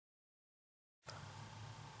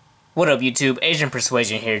What up YouTube, Asian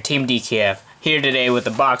Persuasion here, Team DKF, here today with the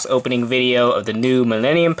box opening video of the new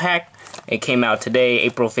Millennium pack. It came out today,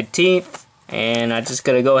 April 15th, and I'm just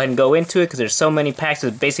gonna go ahead and go into it because there's so many packs.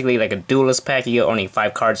 It's basically like a duelist pack. You get only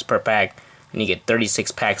 5 cards per pack, and you get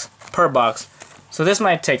 36 packs per box. So this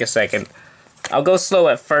might take a second. I'll go slow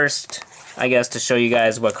at first, I guess, to show you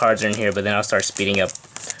guys what cards are in here, but then I'll start speeding up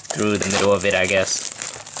through the middle of it, I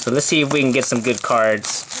guess. So let's see if we can get some good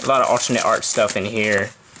cards. A lot of alternate art stuff in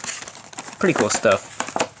here. Pretty cool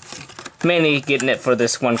stuff. Mainly getting it for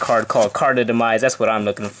this one card called Card of Demise. That's what I'm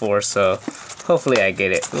looking for, so hopefully I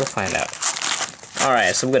get it. We'll find out.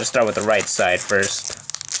 Alright, so we're going to start with the right side first.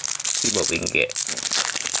 See what we can get.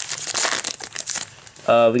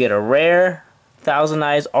 We get a rare Thousand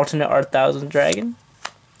Eyes Alternate Art Thousand Dragon.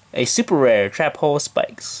 A super rare Trap Hole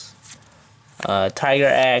Spikes. Tiger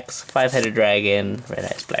Axe, 5-headed dragon, Red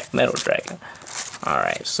Eyes Black Metal Dragon.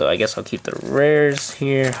 Alright, so I guess I'll keep the rares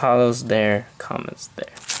here, hollows there, commons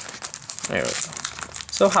there. There we go.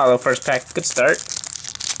 So hollow first pack, good start.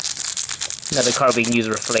 Another card we can use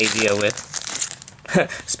Rafflesia with.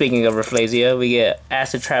 Speaking of Rafflesia, we get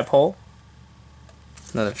Acid Trap Hole.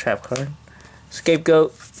 Another trap card.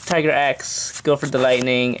 Scapegoat, Tiger Axe, Go for the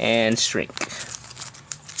Lightning, and Shrink.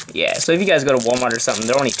 Yeah, so if you guys go to Walmart or something,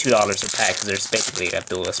 they're only $2 a pack because there's basically a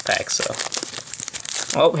duelist pack, so.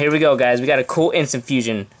 Oh, here we go, guys. We got a cool instant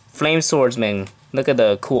fusion. Flame Swordsman. Look at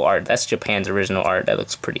the cool art. That's Japan's original art. That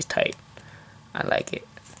looks pretty tight. I like it.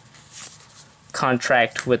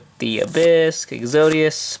 Contract with the Abyss,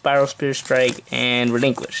 Exodius, Spiral Spear Strike, and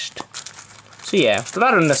Relinquished. So yeah, a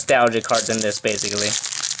lot of nostalgia cards in this, basically.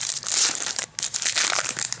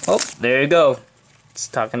 Oh, there you go. It's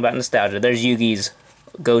talking about nostalgia. There's Yugi's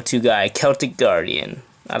go-to guy, Celtic Guardian.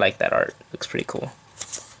 I like that art. Looks pretty cool.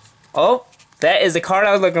 Oh, that is the card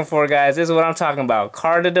I was looking for, guys. This is what I'm talking about.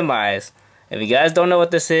 Card of Demise. If you guys don't know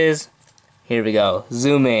what this is, here we go.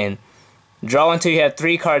 Zoom in. Draw until you have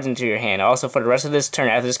 3 cards into your hand. Also, for the rest of this turn,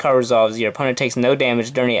 after this card resolves, your opponent takes no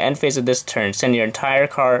damage during the end phase of this turn. Send your entire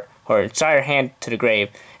card or entire hand to the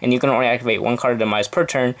grave, and you can only activate 1 card of Demise per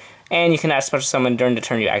turn, and you cannot special summon during the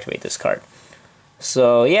turn you activate this card.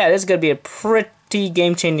 So, yeah, this is going to be a pretty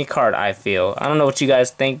game-changing card, I feel. I don't know what you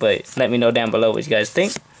guys think, but let me know down below what you guys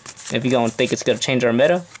think. If you don't think it's going to change our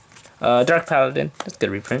meta. Dark Paladin. That's a good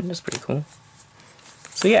reprint. That's pretty cool.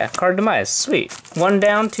 So yeah, Card of Demise. Sweet. 1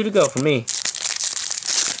 down, 2 to go for me.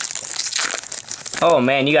 Oh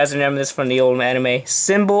man, you guys remember this from the old anime?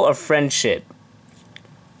 Symbol of Friendship.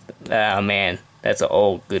 Oh man, that's an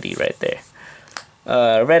old goodie right there.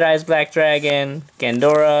 Red Eyes Black Dragon,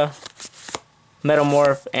 Gandora,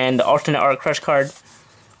 Metamorph, and the alternate art Crush card.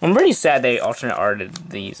 I'm really sad they alternate arted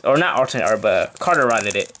these. Or not alternate art, but Carter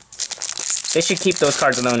rotted it. They should keep those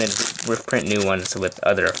cards alone and reprint new ones with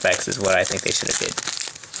other effects is what I think they should have did.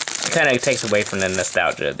 It kind of takes away from the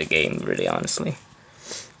nostalgia of the game, really, honestly.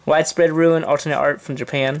 Widespread Ruin, alternate art from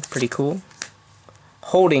Japan. Pretty cool.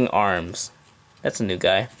 Holding Arms. That's a new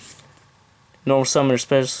guy. Normal summon or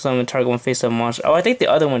special summon, target one face-up monster. Oh, I think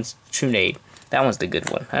the other one's Trunade. That one's the good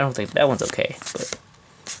one. I don't think that one's okay, but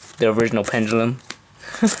the original Pendulum.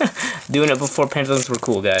 Doing it before pendulums were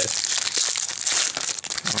cool, guys.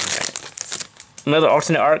 Alright. Another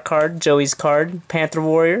alternate art card, Joey's card, Panther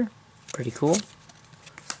Warrior. Pretty cool.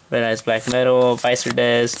 Red Eyes Black Metal, Vicer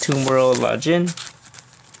Des, Tomb World, Lajin.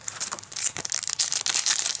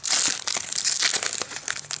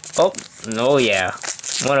 Oh yeah.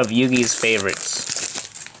 One of Yugi's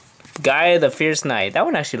favorites. Gaia the Fierce Knight. That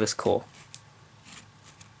one actually looks cool.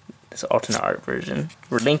 This alternate art version.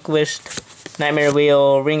 Relinquished, Nightmare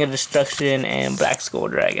Wheel, Ring of Destruction, and Black Skull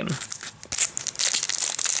Dragon.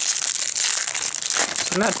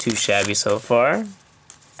 So not too shabby so far.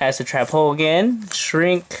 Acid Trap Hole again,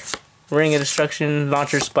 Shrink, Ring of Destruction,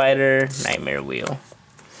 Launcher Spider, Nightmare Wheel.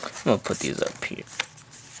 I'm gonna put these up here.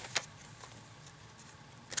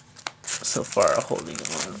 So far, Holding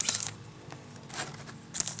Arms.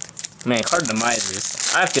 Man, Card of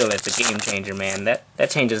Demise, I feel it's a game changer, man. That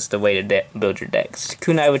changes the way to build your decks.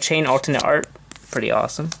 Kunai with Chain, alternate art, pretty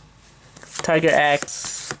awesome. Tiger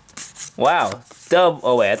Axe, wow,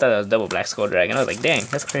 oh wait, I thought that was double Black Skull Dragon. I was like, dang,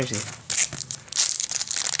 that's crazy.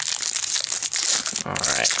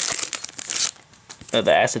 Alright.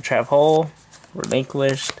 Another Acid Trap Hole,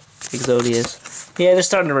 Relinquished, Exodius. Yeah, they're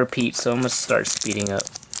starting to repeat, so I'm gonna start speeding up.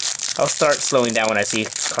 I'll start slowing down when I see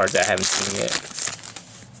cards I haven't seen yet.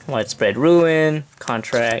 Widespread Ruin,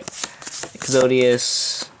 Contract,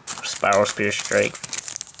 Exodius, Spiral Spear Strike.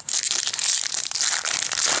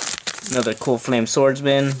 Another cool Flame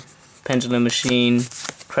Swordsman, Pendulum Machine,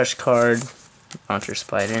 Crush card, Launcher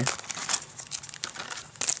Spider.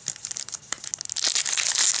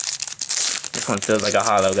 This one feels like a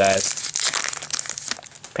hollow, guys.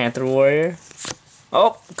 Panther Warrior.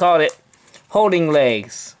 Oh, called it. Holding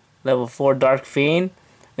Legs. Level 4 Dark Fiend.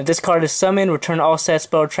 If this card is summoned, return all set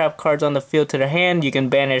spell trap cards on the field to their hand. You can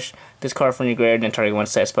banish this card from your graveyard and target one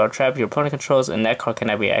set spell trap your opponent controls, and that card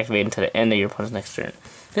cannot be activated until the end of your opponent's next turn.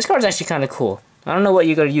 This card's actually kind of cool. I don't know what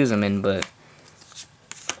you're going to use them in, but...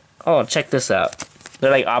 Oh, check this out.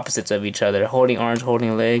 They're like opposites of each other. Holding arms,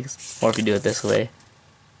 holding legs. Or if you do it this way.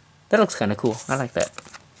 That looks kind of cool. I like that.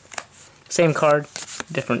 Same card,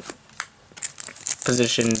 different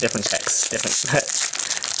position, different text, different...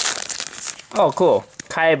 Oh, cool.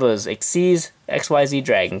 Kaiba's Xyz XYZ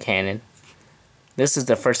Dragon Cannon. This is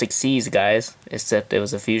the first Xyz, guys. Except it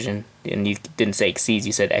was a fusion. And you didn't say Xyz,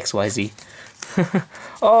 you said XYZ.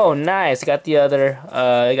 Oh, nice. Got the other,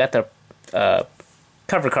 got the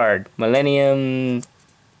cover card. Millennium,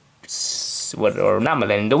 or not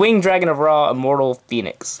Millennium. The Winged Dragon of Ra, Immortal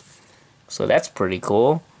Phoenix. So that's pretty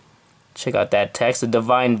cool. Check out that text. The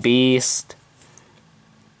Divine Beast.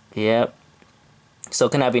 Yep. So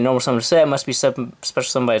cannot be normal summoned set, must be special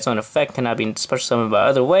summoned by its own effect, cannot be special summoned by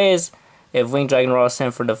other ways. If Winged Dragon Raw is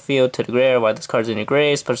sent from the field to the graveyard while this card is in your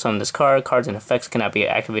grave, special summon this card. Cards and effects cannot be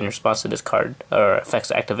activated in response to this card or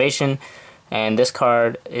effects activation. And this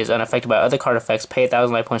card is unaffected by other card effects. Pay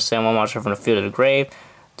 1,000 life points to send one monster from the field to the grave.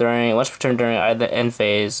 Once per turn during either end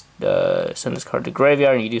phase, send this card to the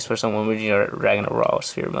graveyard, and you do special summon one Winged Dragon Raw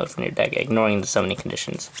sphere mode from your deck, ignoring the summoning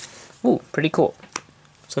conditions. Ooh, pretty cool.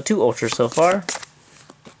 So 2 ultras so far.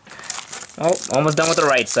 Oh, almost done with the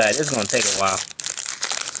right side. It's gonna take a while.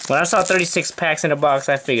 When I saw 36 packs in the box,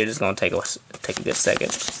 I figured it's gonna take a good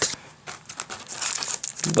second.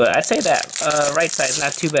 But I'd say that right side is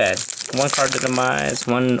not too bad. 1 card to demise,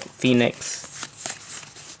 1 Phoenix,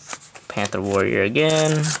 Panther Warrior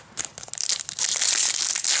again.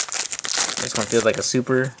 This one feels like a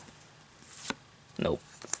super. Nope.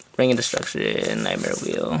 Ring of Destruction, Nightmare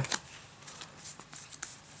Wheel.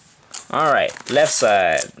 All right, left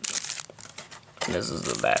side. This is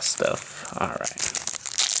the last stuff. Alright.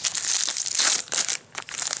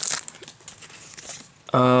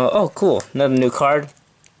 Oh, cool. Another new card.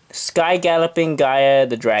 Sky Galloping Gaia,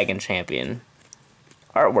 the Dragon Champion.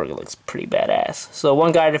 Artwork looks pretty badass. So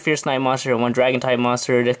 1 Gaia, the Fierce Night Monster, and 1 Dragon type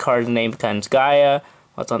monster. This card's name becomes Gaia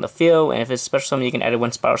while it's on the field. And if it's special summon, you can add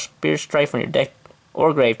 1 Spiral Spear Strike from your deck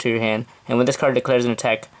or grave to your hand. And when this card declares an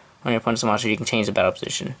attack on your opponent's monster, you can change the battle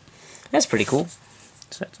position. That's pretty cool.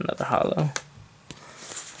 So that's another holo.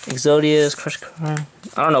 Exodius, Crush card.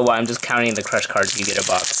 I don't know why I'm just counting the Crush cards you get a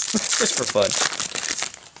box. Just for fun.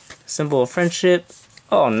 Symbol of Friendship.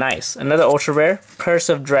 Oh, nice. Another ultra rare. Curse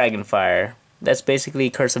of Dragonfire. That's basically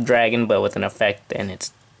Curse of Dragon, but with an effect, and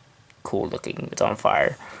it's cool looking. It's on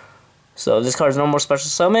fire. So this card is no more special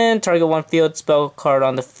summon. Target 1 field spell card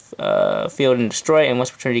on the field and destroy it. And once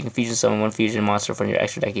per turn, you can fusion summon 1 fusion monster from your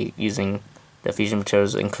extra deck using the fusion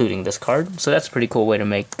materials, including this card. So that's a pretty cool way to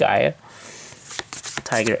make Gaia.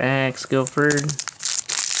 Tiger Axe, Guilford.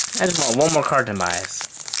 I just want 1 more card demise.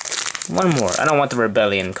 1 more. I don't want the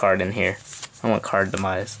Rebellion card in here. I want card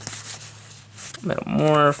demise.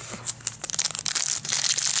 Metamorph.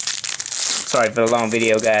 Sorry for the long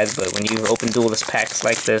video, guys, but when you open duelist packs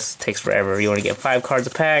like this, it takes forever. You want to get 5 cards a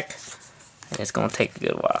pack, and it's going to take a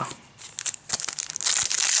good while.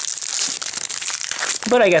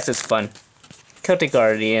 But I guess it's fun. Celtic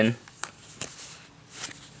Guardian.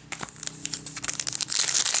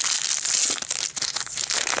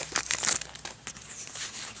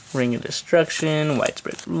 Ring of Destruction,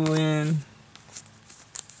 Widespread Ruin.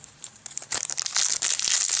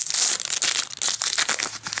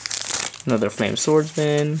 Another Flame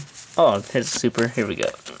Swordsman. Oh, here's a super. Here we go.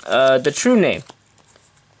 The true name.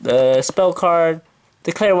 The spell card.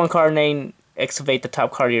 Declare 1 card name. Excavate the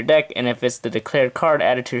top card of your deck, and if it's the declared card,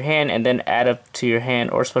 add it to your hand, and then add up to your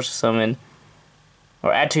hand or special summon,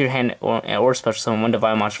 or add to your hand or special summon 1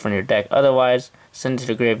 divine monster from your deck. Otherwise, send it to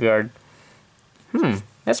the graveyard.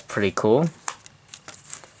 That's pretty cool.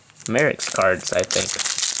 Merrick's cards, I think.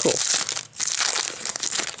 Cool.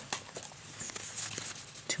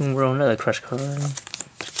 Tomb Roll, another Crush card.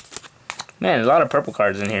 Man, a lot of purple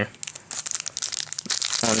cards in here.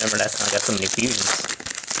 I remember that time I got so many fusions.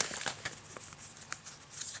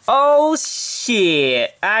 Oh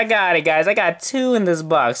shit! I got it, guys. I got 2 in this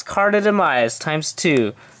box. Card of Demise times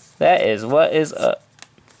 2. That is what is up.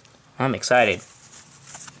 I'm excited.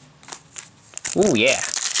 Ooh, yeah.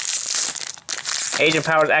 Agent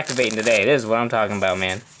Power's activating today. This is what I'm talking about,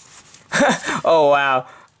 man. Oh, wow.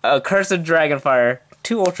 Curse of Dragonfire.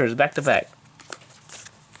 2 ultras back to back.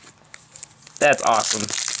 That's awesome.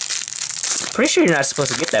 Pretty sure you're not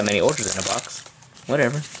supposed to get that many ultras in a box.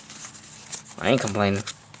 Whatever. I ain't complaining.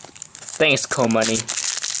 Thanks, Co-Money.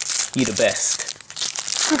 You the best.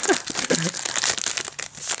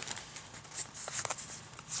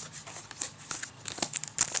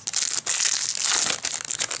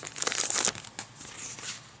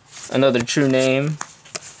 Another true name.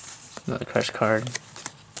 Another crush card.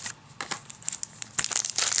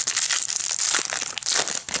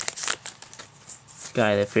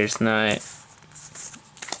 Guy the Fierce Knight.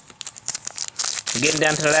 We're getting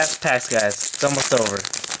down to the last packs, guys. It's almost over.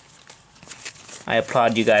 I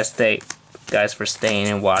applaud you guys for staying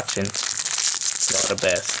and watching. You're the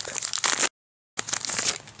best.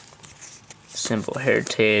 Simple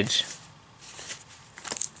Heritage.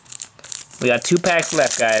 We got 2 packs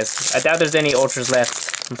left, guys. I doubt there's any ultras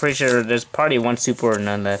left. I'm pretty sure there's probably 1 super or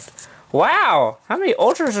none left. Wow! How many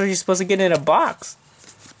ultras are you supposed to get in a box?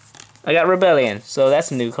 I got Rebellion, so that's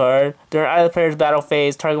a new card. During either player's battle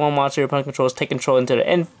phase, target one monster your opponent controls take control into the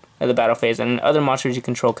end of the battle phase, and other monsters you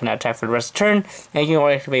control cannot attack for the rest of the turn, and you can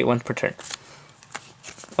only activate 1 per turn.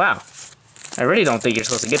 Wow. I really don't think you're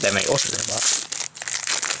supposed to get that many ultras in a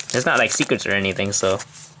box. It's not like secrets or anything, so...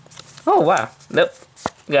 Oh, wow. Nope.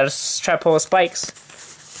 We got a trap hole of spikes.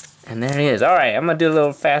 And there he is. Alright, I'm gonna do a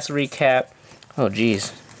little fast recap. Oh,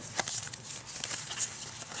 jeez.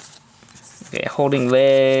 Okay, holding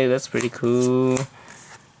leg, that's pretty cool.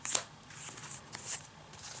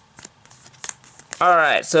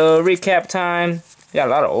 Alright, so recap time. We got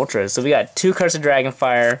a lot of ultras. So we got 2 Curse of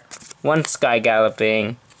Dragonfire, 1 Sky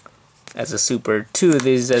Galloping as a super, 2 of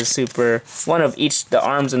these as a super, 1 of each the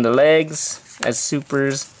arms and the legs as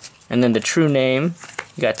supers, and then the true name.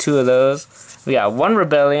 We got 2 of those. We got 1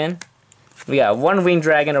 Rebellion. We got 1 Winged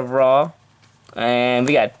Dragon of Raw. And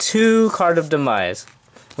we got 2 Card of Demise,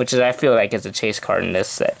 which is, I feel like, is a chase card in this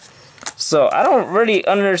set. So I don't really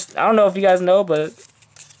understand. I don't know if you guys know, but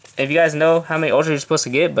if you guys know how many ultras you're supposed to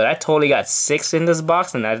get, but I totally got 6 in this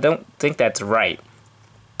box, and I don't think that's right.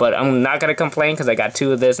 But I'm not gonna complain because I got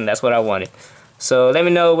 2 of this, and that's what I wanted. So let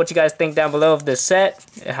me know what you guys think down below of this set,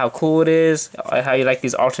 how cool it is, how you like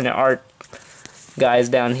these alternate art guys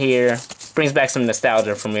down here. Brings back some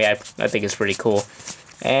nostalgia for me. I think it's pretty cool.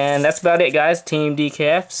 And that's about it, guys. Team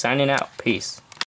DKF signing out. Peace.